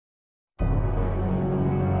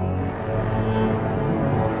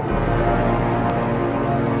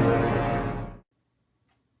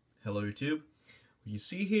YouTube. What you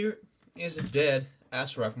see here is a dead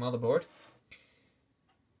ASRock motherboard.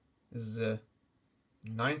 This is a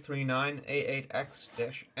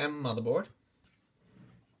 939A8X-M motherboard.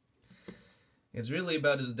 It's really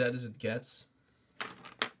about as dead as it gets.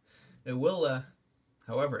 It will,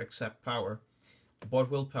 however, accept power. The board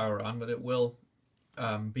will power on, but it will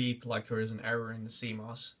beep like there is an error in the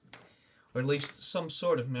CMOS, or at least some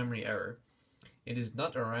sort of memory error. It is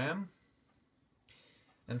not a RAM,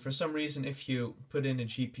 and for some reason, if you put in a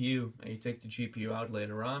GPU and you take the GPU out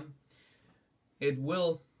later on, it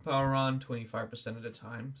will power on 25% of the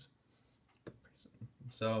time.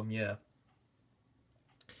 So yeah,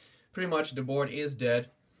 pretty much the board is dead,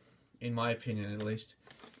 in my opinion at least,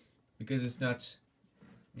 because it's not,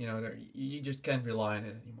 you know, you just can't rely on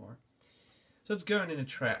it anymore. So it's going in the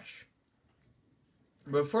trash.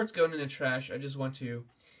 But before it's going in the trash, I just want to,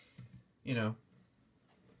 you know,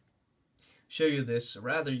 show you this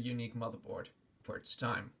rather unique motherboard for its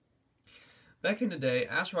time. Back in the day,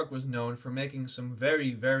 ASRock was known for making some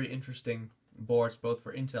very, very interesting boards both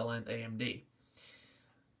for Intel and AMD.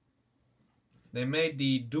 They made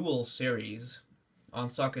the Dual series on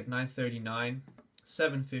socket 939,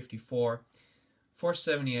 754,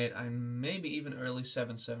 478, and maybe even early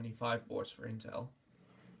 775 boards for Intel.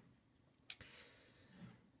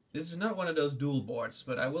 This is not one of those dual boards,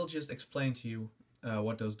 but I will just explain to you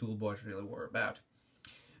what those dual boards really were about.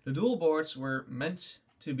 The dual boards were meant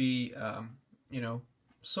to be, you know,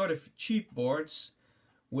 sort of cheap boards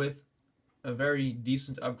with a very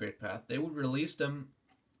decent upgrade path. They would release them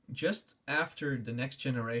just after the next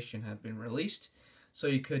generation had been released, so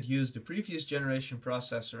you could use the previous generation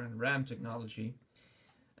processor and RAM technology,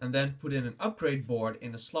 and then put in an upgrade board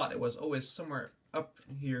in a slot. It was always somewhere up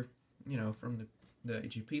here, you know, from the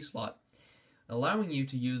AGP slot, allowing you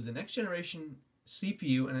to use the next generation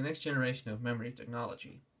CPU and the next generation of memory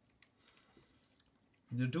technology.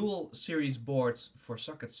 The dual series boards for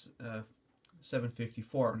sockets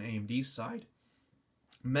 754 on AMD's side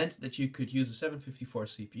meant that you could use a 754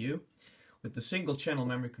 CPU with the single channel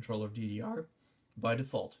memory controller DDR by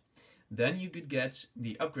default. Then you could get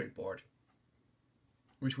the upgrade board,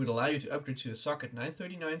 which would allow you to upgrade to a socket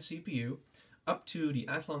 939 CPU up to the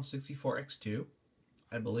Athlon 64X2,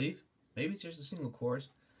 I believe. Maybe it's just a single cores.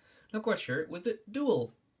 Not quite sure, with the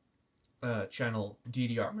dual channel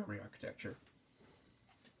DDR memory architecture.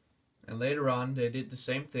 And later on, they did the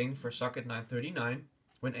same thing for socket 939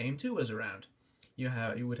 when AIM2 was around.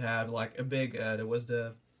 You would have like a big, there was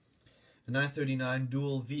the 939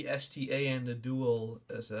 dual VSTA and the dual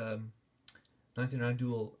 939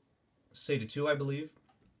 dual SATA 2, I believe.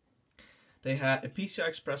 They had a PCI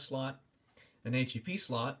Express slot, an HEP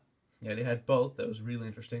slot. Yeah, they had both. That was really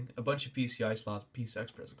interesting. A bunch of PCI slots, PCI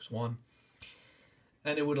Express X1.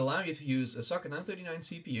 And it would allow you to use a socket 939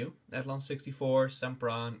 CPU, Athlon 64,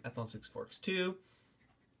 Sempron, Athlon 64X2,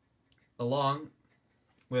 along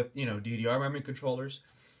with, you know, DDR memory controllers,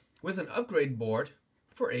 with an upgrade board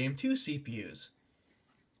for AM2 CPUs,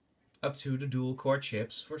 up to the dual core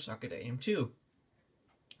chips for socket AM2.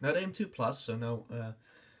 Not AM2 Plus, so no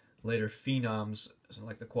later phenoms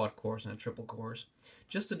like the quad cores and the triple cores,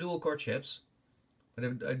 just the dual core chips.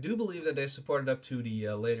 But I do believe that they supported up to the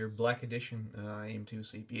later Black Edition AM2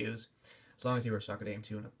 CPUs, as long as you were socket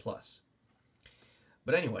AM2 and a Plus.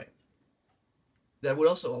 But anyway, that would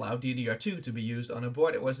also allow DDR2 to be used on a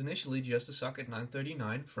board. It was initially just a socket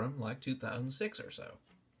 939 from like 2006 or so.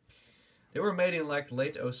 They were made in like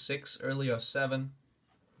late 06, early 07,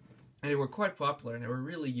 and they were quite popular and they were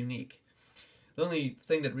really unique. The only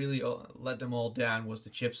thing that really let them all down was the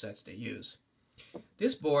chipsets they use.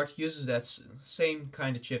 This board uses that same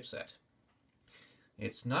kind of chipset.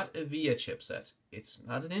 It's not a VIA chipset. It's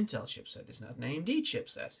not an Intel chipset. It's not an AMD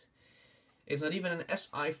chipset. It's not even an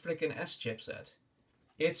SI frickin' S chipset.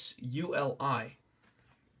 It's ULI,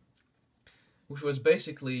 which was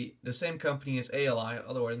basically the same company as ALI,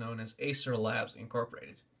 otherwise known as Acer Labs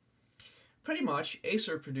Incorporated. Pretty much,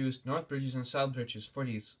 Acer produced North Bridges and South Bridges for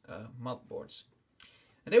these motherboards,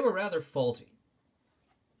 and they were rather faulty.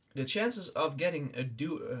 The chances of getting a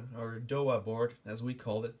DOA board, as we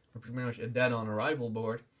called it, or pretty much a dead-on-arrival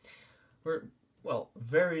board, were, well,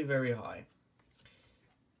 very, very high.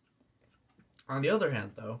 On the other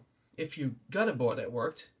hand, though, if you got a board that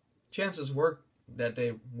worked, chances were that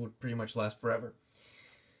they would pretty much last forever.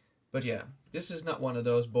 But yeah, this is not one of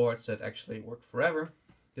those boards that actually work forever.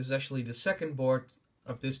 This is actually the second board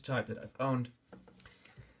of this type that I've owned.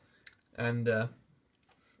 And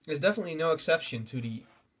there's definitely no exception to the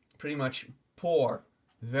pretty much poor,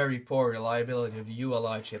 very poor reliability of the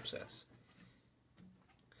ULI chipsets.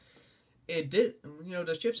 It did, you know,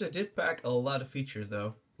 this chipset did pack a lot of features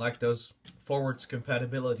though, like those forwards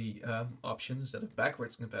compatibility options instead of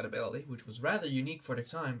backwards compatibility, which was rather unique for the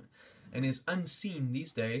time and is unseen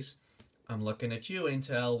these days. I'm looking at you,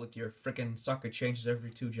 Intel, with your frickin' socket changes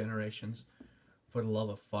every 2 generations. For the love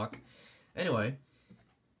of fuck. Anyway,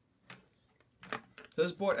 so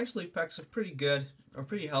this board actually packs a pretty good, or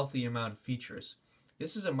pretty healthy amount of features.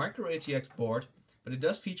 This is a micro ATX board, but it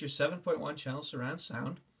does feature 7.1 channel surround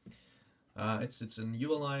sound. It's an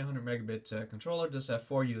ULI 100 megabit controller. It does have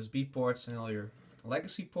 4 USB ports and all your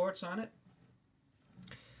legacy ports on it.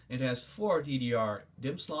 It has 4 DDR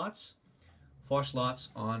DIMM slots. 4 slots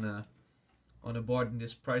on a board in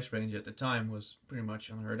this price range at the time was pretty much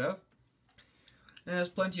unheard of. It has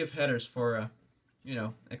plenty of headers for, you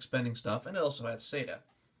know, expanding stuff, and it also has SATA.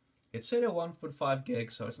 It's SATA 1.5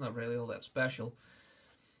 gigs, so it's not really all that special.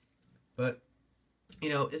 But, you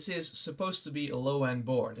know, this is supposed to be a low-end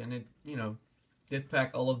board, and it, you know, did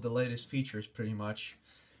pack all of the latest features pretty much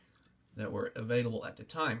that were available at the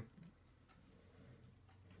time.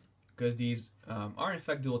 Because these are in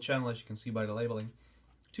fact dual channel, as you can see by the labeling.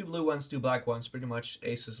 2 blue ones, 2 black ones, pretty much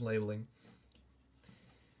Asus labeling.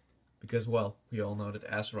 Because, well, we all know that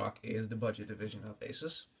ASRock is the budget division of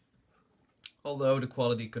Asus. Although the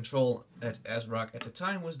quality control at ASRock at the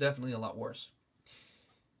time was definitely a lot worse.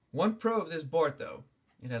 One pro of this board, though,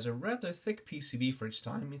 it has a rather thick PCB for its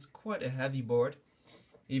time. It's quite a heavy board,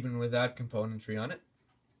 even without componentry on it.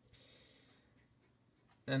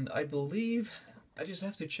 And I believe, I just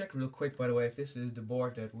have to check real quick, by the way, if this is the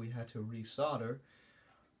board that we had to resolder,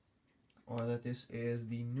 or that this is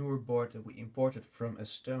the newer board that we imported from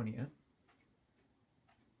Estonia.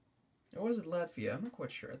 Or was it Latvia? I'm not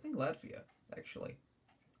quite sure. I think Latvia, actually.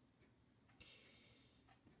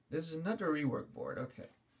 This is another rework board, okay.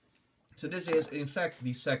 So this is, in fact,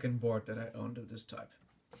 the second board that I owned of this type.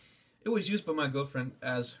 It was used by my girlfriend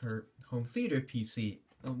as her home theater PC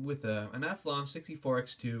with an Athlon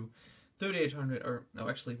 64X2 3800, or no,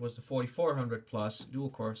 actually it was the 4400 plus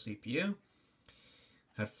dual-core CPU.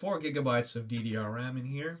 Had 4 gigabytes of DDR RAM in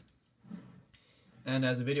here. And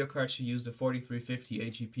as a video card, she used a 4350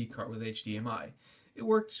 AGP card with HDMI. It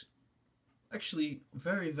worked actually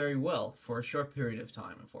very, very well for a short period of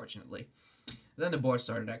time, unfortunately. Then the board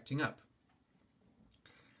started acting up.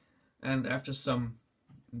 And after some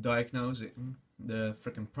diagnosing the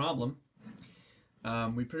frickin' problem,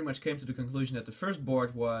 we pretty much came to the conclusion that the first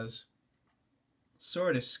board was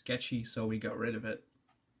sort of sketchy, so we got rid of it.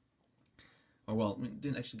 Or, well, we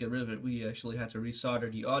didn't actually get rid of it. We actually had to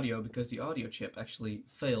resolder the audio because the audio chip actually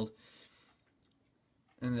failed.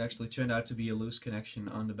 And it actually turned out to be a loose connection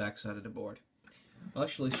on the back side of the board. I'll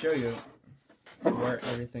actually show you where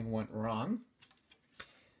everything went wrong.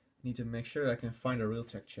 Need to make sure I can find a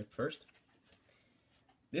Realtek chip first.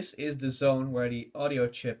 This is the zone where the audio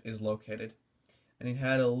chip is located. And it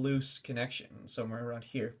had a loose connection somewhere around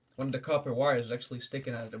here. One of the copper wires was actually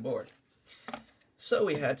sticking out of the board. So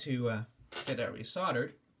we had to get that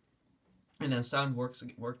resoldered, and then sound worked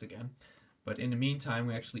again. But in the meantime,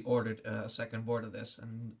 we actually ordered a second board of this,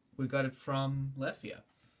 and we got it from Latvia.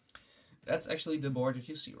 That's actually the board that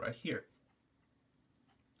you see right here.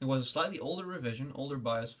 It was a slightly older revision, older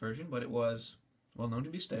BIOS version, but it was well known to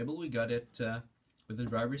be stable. We got it with the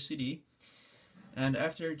driver CD, and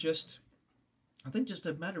after just, I think just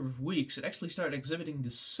a matter of weeks, it actually started exhibiting the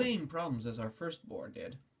same problems as our first board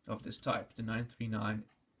did of this type, the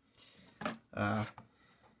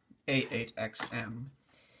 939A8X-M.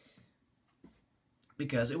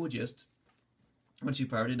 Because it would just, once you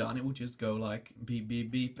powered it on, it would just go like beep, beep,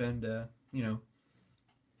 beep, and, you know,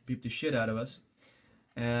 beep the shit out of us.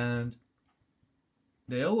 And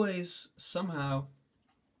they always somehow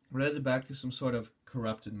related back to some sort of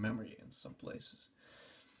corrupted memory in some places.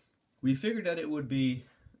 We figured that it would be,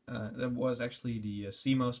 that was actually the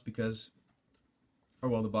CMOS because, or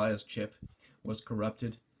well, the BIOS chip was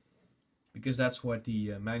corrupted, because that's what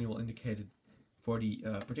the manual indicated for the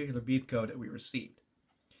particular beep code that we received.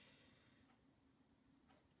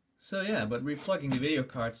 So yeah, but replugging the video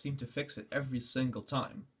card seemed to fix it every single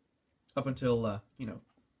time, up until, you know,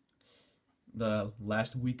 the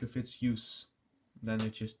last week of its use. Then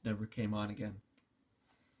it just never came on again.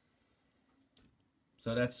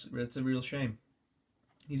 So that's a real shame.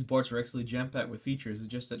 These boards were actually jam-packed with features, it's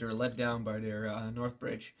just that they were let down by their North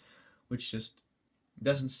Bridge, which just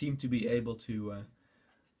doesn't seem to be able to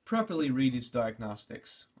properly read its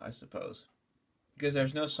diagnostics, I suppose. Because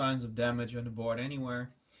there's no signs of damage on the board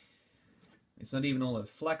anywhere. It's not even all that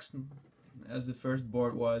flexed as the first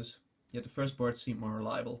board was, yet the first board seemed more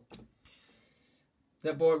reliable.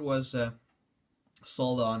 That board was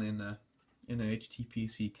sold on in an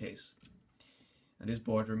HTPC case. And this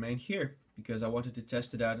board remained here, because I wanted to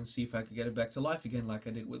test it out and see if I could get it back to life again like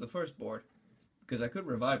I did with the first board. Because I could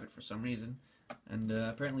revive it for some reason, and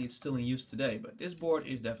apparently it's still in use today, but this board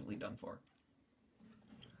is definitely done for.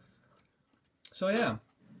 So yeah,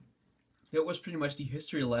 that was pretty much the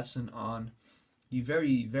history lesson on the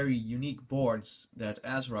very, very unique boards that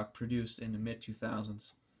ASRock produced in the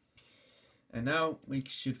mid-2000s. And now we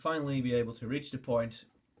should finally be able to reach the point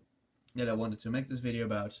that I wanted to make this video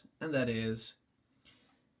about, and that is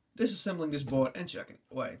disassembling this board and chucking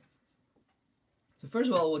it away. So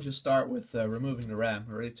first of all, we'll just start with removing the RAM.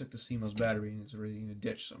 I already took the CMOS battery and it's already in a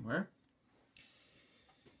ditch somewhere.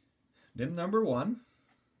 DIMM number 1,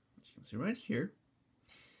 as you can see right here.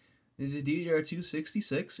 This is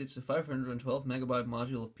DDR266. It's a 512 megabyte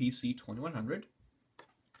module of PC2100.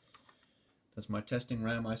 That's my testing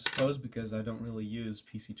RAM, I suppose, because I don't really use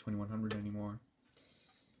PC2100 anymore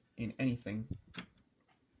in anything.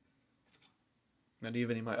 Not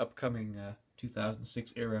even in my upcoming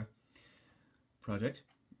 2006 era project.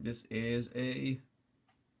 This is a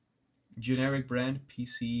generic brand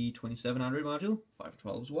PC2700 module,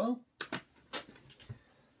 512 as well.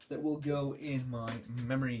 That will go in my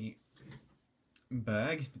memory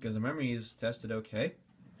bag because the memory is tested okay.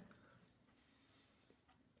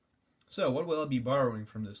 So what will I be borrowing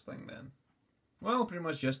from this thing then? Well, pretty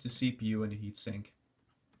much just the CPU and the heatsink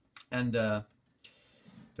and the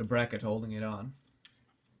bracket holding it on,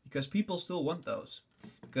 because people still want those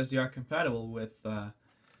because they are compatible with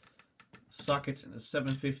sockets in the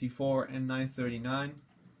 754 and 939,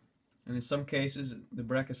 and in some cases the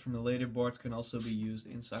brackets from the later boards can also be used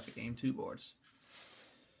in socket AM2 boards.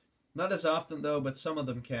 Not as often though, but some of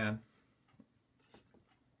them can.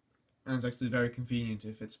 And it's actually very convenient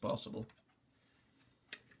if it's possible.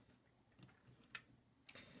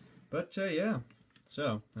 But yeah,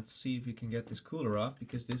 so let's see if we can get this cooler off,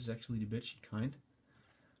 because this is actually the bitchy kind,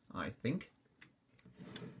 I think.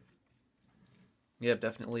 Yeah, it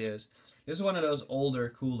definitely is. This is one of those older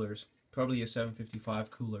coolers, probably a 755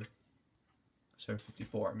 cooler.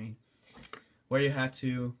 754, I mean. Where you had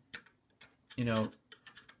to, you know,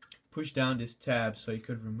 push down this tab so you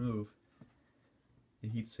could remove the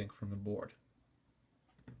heatsink from the board.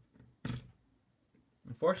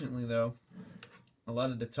 Unfortunately though, a lot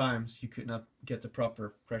of the times you could not get the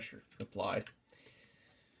proper pressure applied,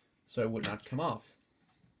 so it would not come off.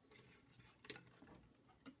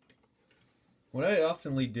 What I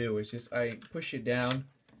oftenly do is just I push it down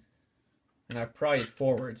and I pry it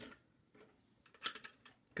forward,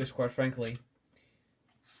 because quite frankly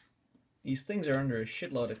these things are under a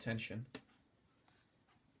shitload of tension.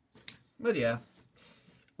 But yeah,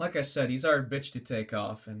 like I said, these are a bitch to take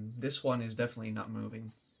off, and this one is definitely not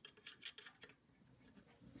moving.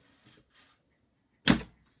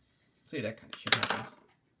 See, that kind of shit happens.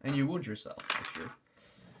 And you wound yourself if you're,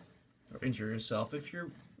 or injure yourself if you're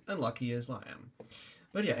unlucky as I am.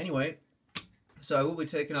 But yeah, anyway, so I will be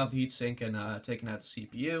taking off the heatsink and taking out the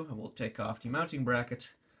CPU. I will take off the mounting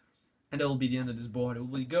bracket, and that will be the end of this board. It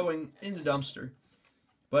will be going in the dumpster.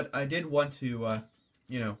 But I did want to,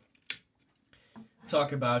 you know,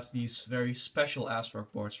 talk about these very special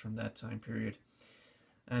ASRock boards from that time period.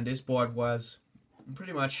 And this board was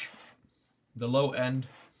pretty much the low-end,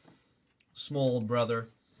 small brother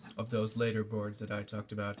of those later boards that I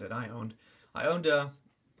talked about that I owned. I owned a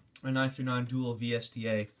 939 dual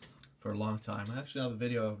VSTA for a long time. I actually have a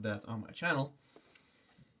video of that on my channel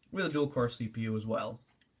with a dual-core CPU as well.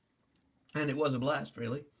 And it was a blast,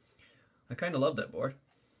 really. I kind of loved that board.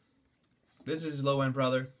 This is his low-end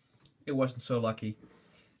brother. It wasn't so lucky.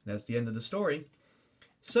 That's the end of the story.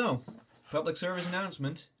 So, public service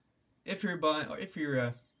announcement: if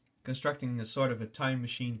you're constructing a sort of a time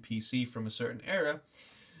machine PC from a certain era,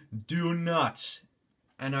 do not,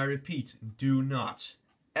 and I repeat, do not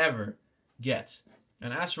ever get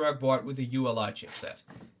an ASRock board with a ULI chipset.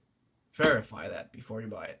 Verify that before you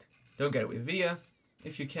buy it. Don't get it with VIA.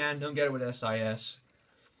 If you can, don't get it with SIS.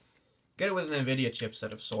 Get it with an NVIDIA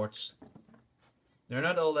chipset of sorts. They're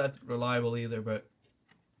not all that reliable either, but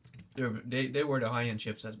they were the high-end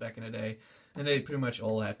chipsets back in the day, and they pretty much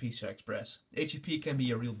all had PCI Express. HEP can be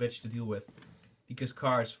a real bitch to deal with, because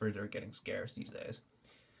cards further are getting scarce these days.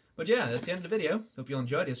 But yeah, that's the end of the video. Hope you all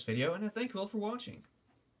enjoyed this video, and I thank you all for watching.